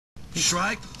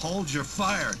Shrike, hold your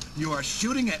fire. You are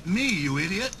shooting at me, you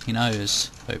idiot. He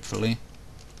knows, hopefully.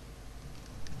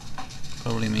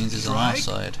 Probably means he's on our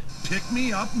side. Pick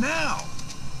me up now.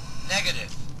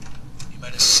 Negative. You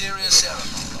made a serious error.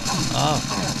 Oh.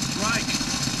 Shrike,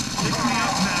 pick me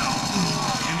up now,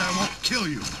 and I won't kill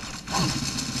you.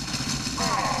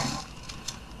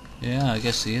 Yeah, I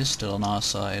guess he is still on our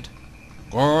side.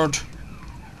 Good.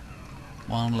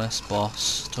 One less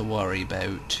boss to worry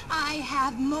about. I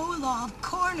have Molov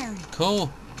cornered. Cool.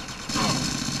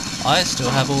 I still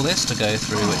have all this to go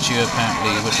through, which you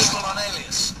apparently were just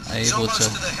able to...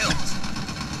 the hilt.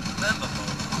 Remember,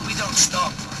 Molov, we don't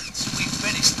stop fights. We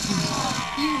finish them.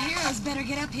 You heroes better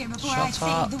get up here before I Shut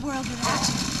up. save the world without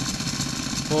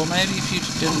you. Well, maybe if you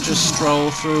didn't just stroll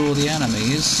through all the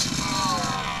enemies.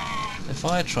 If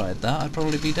I tried that, I'd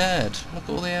probably be dead. Look at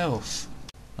all the health.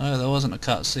 Oh, there wasn't a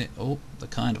cutscene. Oh, there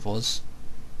kind of was.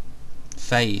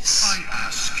 Face. I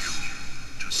ask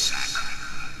you to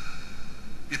sacrifice.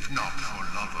 If not for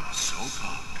love of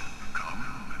Sobot,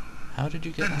 commonwealth. How did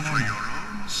you get Then that for on?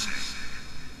 your own sake.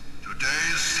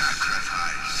 Today's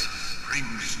sacrifice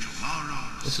brings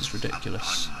tomorrow's This is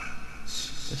ridiculous.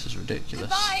 abundance. This is ridiculous.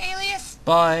 Goodbye, Alias.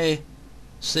 Bye.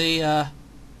 See ya.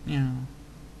 Yeah.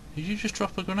 Did you just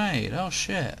drop a grenade? Oh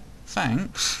shit.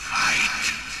 Thanks. Fight!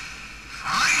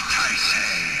 Fight, I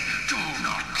say! Do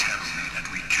not tell me that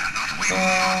we cannot win!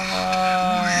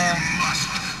 We must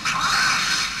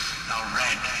crush the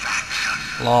red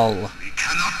faction! Lol. We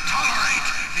cannot tolerate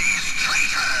these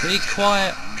traitors! Be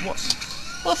quiet. What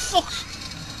the fuck?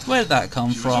 Where did that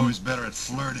come She was from? always better at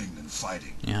flirting than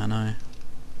fighting. Yeah, I know.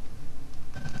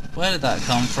 Where did that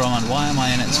come from and why am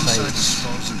I in its Once I face?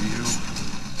 dispose of you,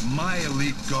 my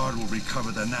elite guard will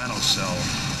recover the nanocell,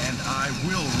 and I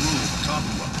will rule the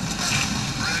commonwealth.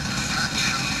 Red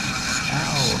faction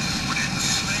Ow. would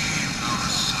enslave our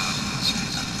sons.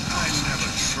 I never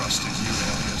trusted you,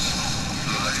 Alias.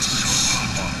 I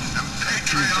am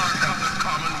patriarch of the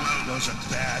commonwealth. Those are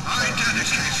bad I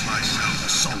dedicate myself a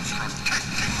soldier.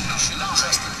 protecting the You shouldn't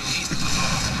trust me either.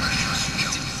 You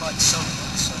need to be fighting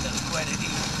someone so that a greater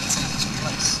evil can take its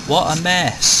place. What a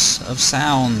mess of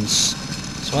sounds.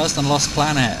 It's worse than Lost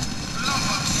Planet.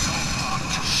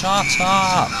 Shut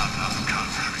up.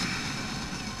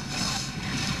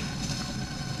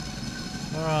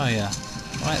 Where are you?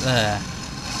 Right there.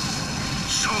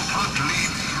 Sobot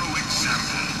lead through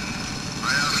example.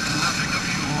 I ask nothing of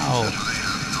you Ow. that I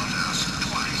have not asked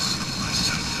twice of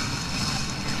myself.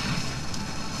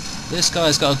 This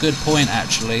guy's got a good point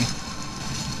actually.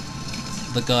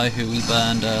 The guy who we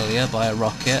burned earlier by a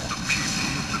rocket. The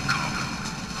people of the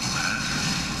commonwealth command.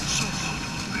 Sobot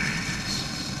obeys.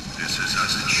 This is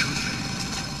as it should be.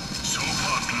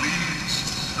 Sobot leads.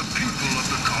 The people of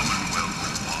the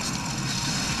commonwealth follow.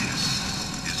 This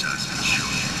is as it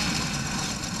should be.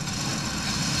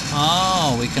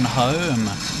 Oh, we can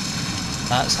home.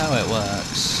 That's how it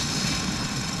works.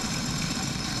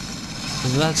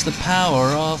 That's the power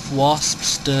of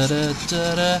wasps. Da da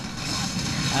da da.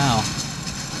 Ow.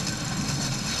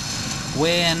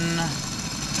 Win.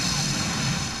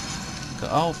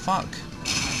 Oh fuck.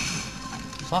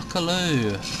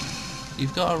 Fuckaloo.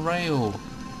 You've got a rail.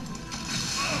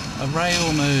 A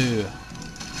rail moo.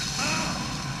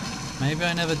 Maybe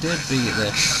I never did beat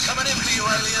this. Coming in for you,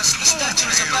 Alias. The statue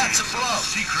is about to blow.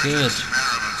 Secret Good.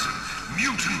 experiments of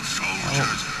mutant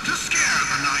soldiers to scare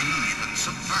the naive and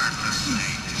subvert the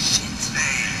state. Shit.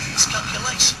 It's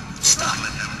calculation. Stop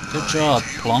it. Good job,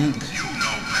 Plonk. You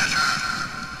know better.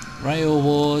 Rail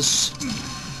Wars.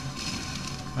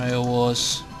 Rail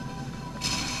Wars.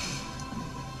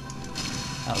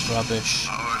 That was rubbish.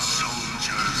 Our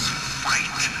soldiers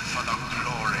fight for the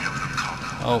glory of the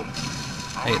commonwealth. Oh,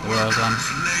 hate the railgun.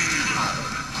 Slave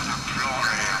for the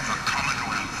glory of the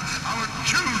commonwealth. Our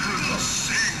children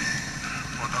sing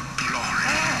for the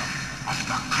glory of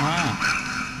the commonwealth.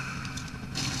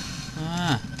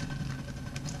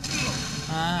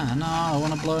 No, I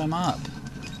want to blow him up.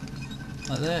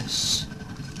 Like this.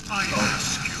 I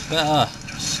ask you Better.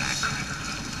 to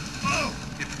sacrifice.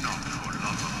 If not for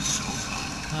love of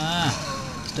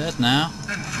Sobot, It's dead now.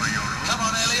 then for your own Come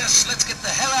on, Alias. Let's get the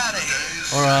hell out of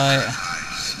here. Alright.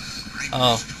 sacrifice.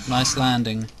 Oh, nice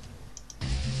landing.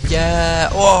 Yeah.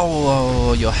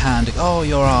 Oh, your hand. Oh,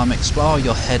 your arm exploded. Oh,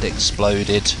 your head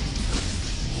exploded.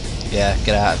 Yeah,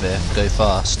 get out of here. Go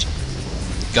fast.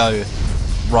 Go.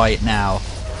 Right now.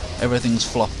 Everything's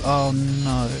flopped. Oh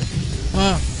no.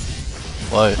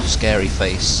 Whoa, scary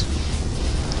face.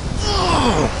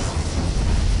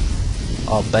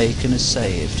 Our bacon is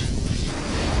saved.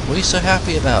 What are you so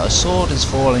happy about? A sword is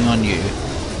falling on you.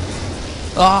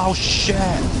 Oh shit!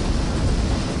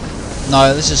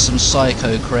 No, this is some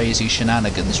psycho crazy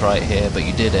shenanigans right here, but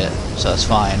you did it, so that's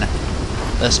fine.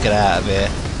 Let's get out of here.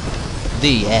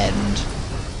 The end.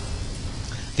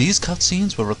 These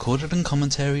cutscenes were recorded and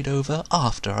commentaried over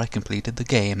after I completed the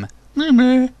game.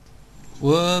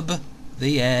 Whoop.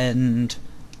 The end.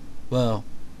 Well,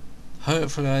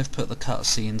 hopefully I've put the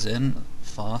cutscenes in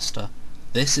faster.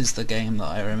 This is the game that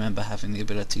I remember having the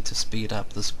ability to speed up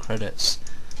the credits.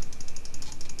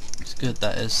 It's good,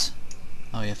 that is.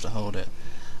 Oh, you have to hold it.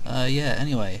 Yeah,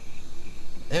 anyway.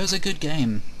 It was a good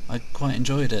game. I quite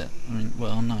enjoyed it. I mean,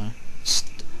 well, no.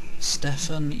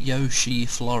 Stefan Yoshi,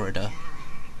 Florida.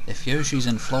 If Yoshi's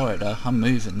in Florida, I'm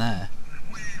moving there.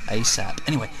 ASAP.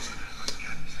 Anyway.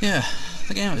 Yeah,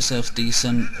 the game itself's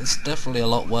decent. It's definitely a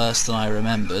lot worse than I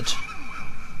remembered.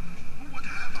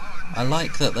 I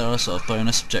like that there are sort of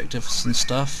bonus objectives and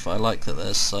stuff. I like that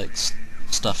there's like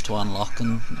stuff to unlock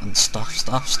and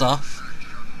stuff.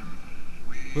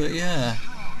 But yeah,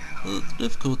 the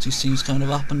difficulty seems kind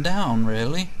of up and down,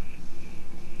 really.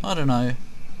 I don't know.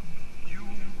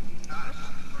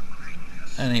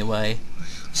 Anyway,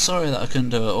 sorry that I couldn't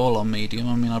do it all on medium.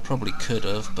 I mean, I probably could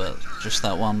have, but just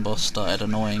that one boss started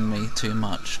annoying me too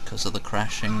much because of the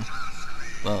crashing.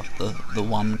 Well, the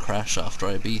one crash after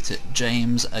I beat it.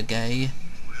 James Agay.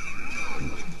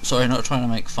 Sorry, not trying to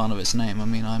make fun of his name. I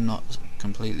mean, I'm not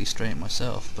completely straight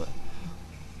myself, but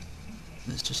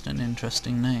it's just an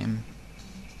interesting name.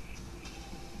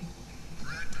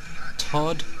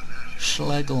 Todd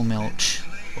Schlegelmilch,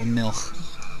 or Milch.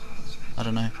 I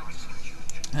don't know.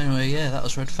 Anyway, yeah, that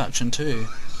was Red Faction 2.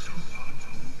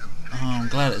 Oh, I'm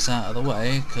glad it's out of the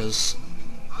way, because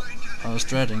I was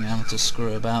dreading having to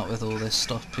screw about with all this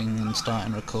stopping and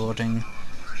starting recording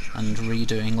and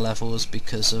redoing levels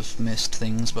because of missed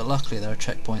things, but luckily there are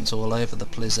checkpoints all over the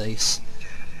place.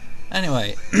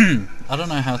 Anyway, I don't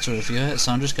know how to review it,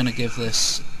 so I'm just going to give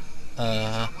this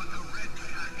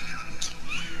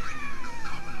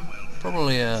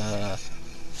probably a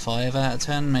 5 out of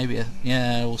 10, maybe a,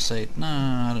 yeah, we'll say, no,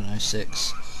 I don't know,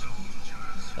 6.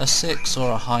 A 6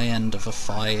 or a high end of a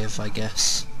 5, I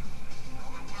guess.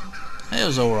 It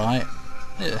was alright.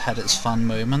 It had its fun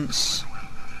moments.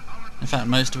 In fact,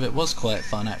 most of it was quite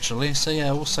fun, actually, so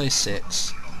yeah, we'll say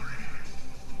 6.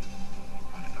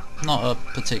 Not a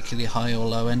particularly high or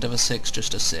low end of a 6,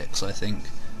 just a 6, I think.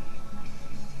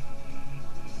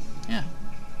 Yeah.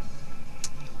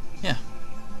 Yeah.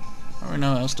 I don't really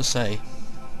know what else to say.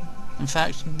 In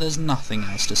fact, there's nothing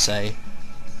else to say.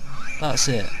 That's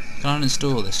it. Can I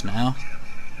uninstall this now?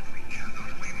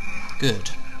 Good.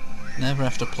 Never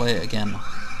have to play it again.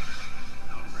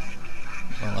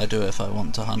 Well, I do if I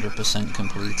want to 100%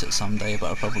 complete it someday,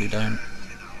 but I probably don't.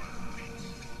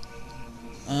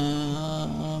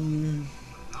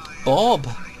 Bob!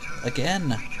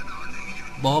 Again!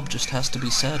 Bob just has to be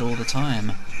said all the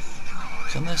time.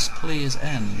 Can this please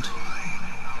end?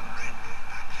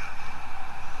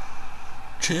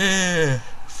 Cheer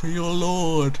for your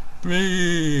lord!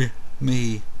 Me.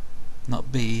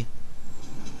 Not B.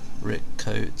 Rick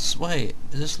Coates. Wait,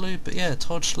 is this looping? Yeah,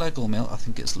 Todd Schlegelmilch. I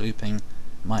think it's looping.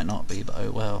 Might not be, but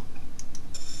oh well.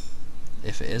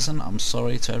 If it isn't, I'm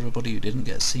sorry to everybody who didn't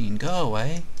get seen. Go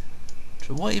away.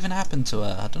 What even happened to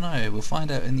her? I don't know. We'll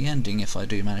find out in the ending if I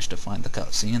do manage to find the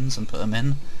cutscenes and put them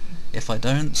in. If I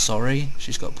don't, sorry.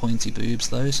 She's got pointy boobs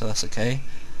though, so that's okay.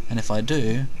 And if I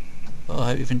do, well,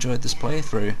 I hope you've enjoyed this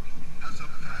playthrough.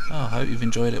 Oh, I hope you've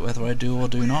enjoyed it whether I do or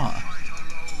do not.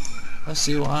 Let's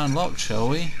see what I unlocked, shall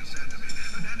we?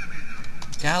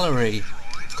 Gallery.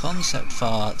 Concept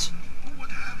fart.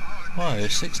 Whoa,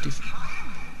 60...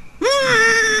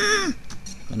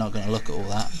 We're not going to look at all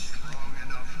that.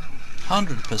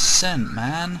 100%,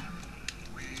 man.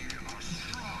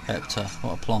 Hector,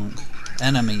 what a plonk.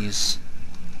 Enemies.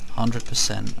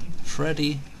 100%.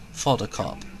 Freddy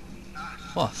Foddercop.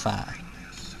 What a fat.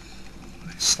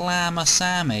 Slammer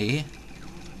Sammy.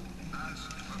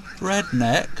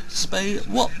 Redneck. Spade.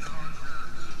 What?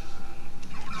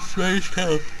 Space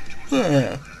Cow.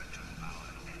 Where?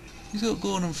 He's got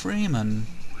Gordon Freeman.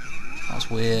 That's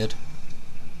weird.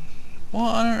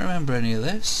 What? I don't remember any of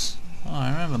this. Oh,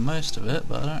 I remember most of it,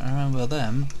 but I don't remember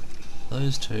them.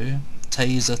 Those two.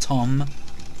 Taser Tom.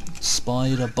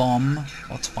 Spider Bomb.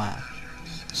 Or twat.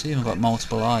 It's even got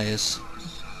multiple eyes.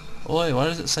 Oi, why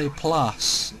does it say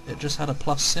plus? It just had a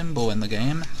plus symbol in the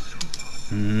game.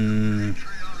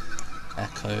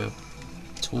 Echo.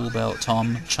 Toolbelt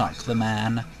Tom. Chuck the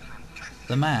Man.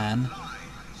 The Man?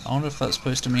 I wonder if that's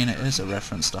supposed to mean it is a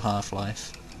reference to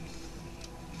Half-Life.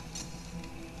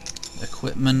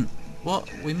 Equipment. What?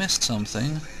 We missed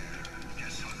something.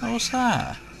 What was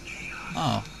that?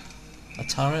 Oh. A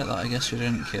turret that I guess we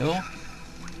didn't kill.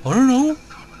 I don't know.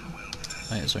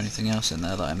 Wait, is there anything else in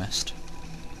there that I missed?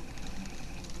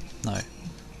 No.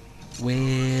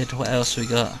 Weird. What else we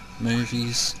got?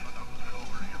 Movies.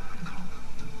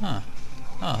 Huh.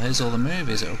 Oh, here's all the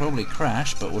movies. It'll probably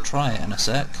crash, but we'll try it in a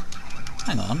sec.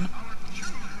 Hang on.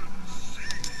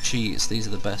 Cheats. These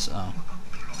are the best. Oh.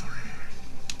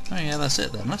 Oh yeah, that's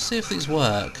it then. Let's see if these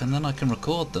work, and then I can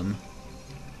record them.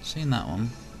 Seen that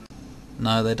one?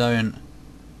 No, they don't.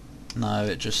 No,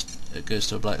 it goes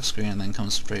to a black screen and then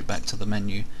comes straight back to the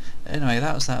menu. Anyway,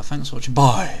 that was that. Thanks for watching.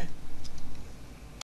 Bye!